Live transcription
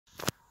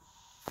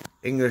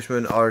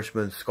Englishman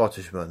Irishman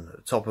Scotsman at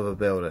the top of a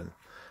building,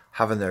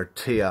 having their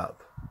tea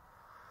up.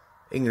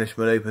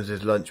 Englishman opens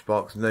his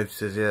lunchbox and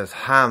notices he has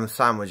ham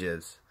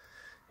sandwiches.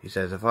 He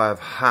says, if I have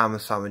ham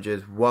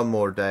sandwiches one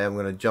more day, I'm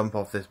going to jump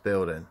off this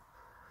building.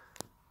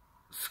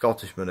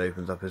 Scottishman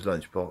opens up his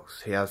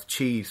lunchbox. He has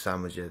cheese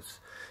sandwiches.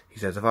 He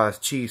says, if I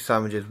have cheese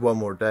sandwiches one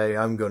more day,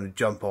 I'm going to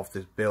jump off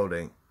this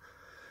building.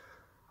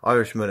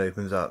 Irishman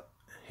opens up.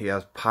 He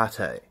has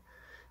pate.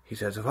 He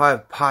says, if I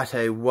have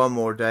pate one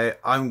more day,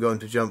 I'm going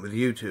to jump with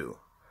you two.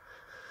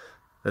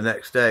 The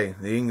next day,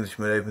 the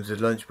Englishman opens his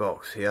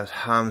lunchbox. He has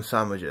ham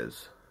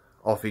sandwiches.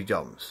 Off he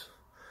jumps.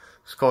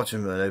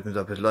 Scotchman opens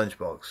up his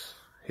lunchbox.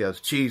 He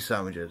has cheese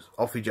sandwiches.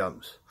 Off he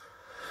jumps.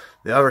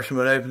 The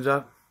Irishman opens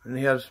up and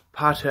he has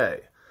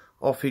pate.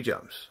 Off he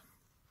jumps.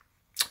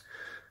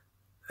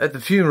 At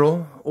the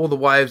funeral, all the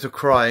wives are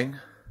crying.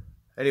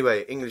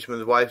 Anyway,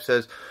 Englishman's wife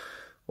says,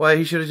 well,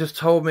 he should have just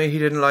told me he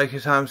didn't like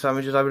his ham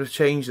sandwiches. I would have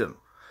changed them.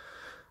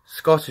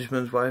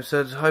 Scottishman's wife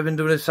says, I've been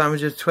doing his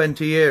sandwiches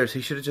 20 years.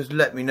 He should have just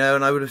let me know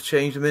and I would have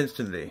changed them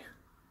instantly.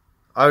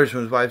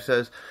 Irishman's wife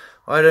says,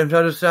 I don't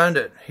understand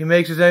it. He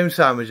makes his own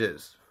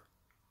sandwiches.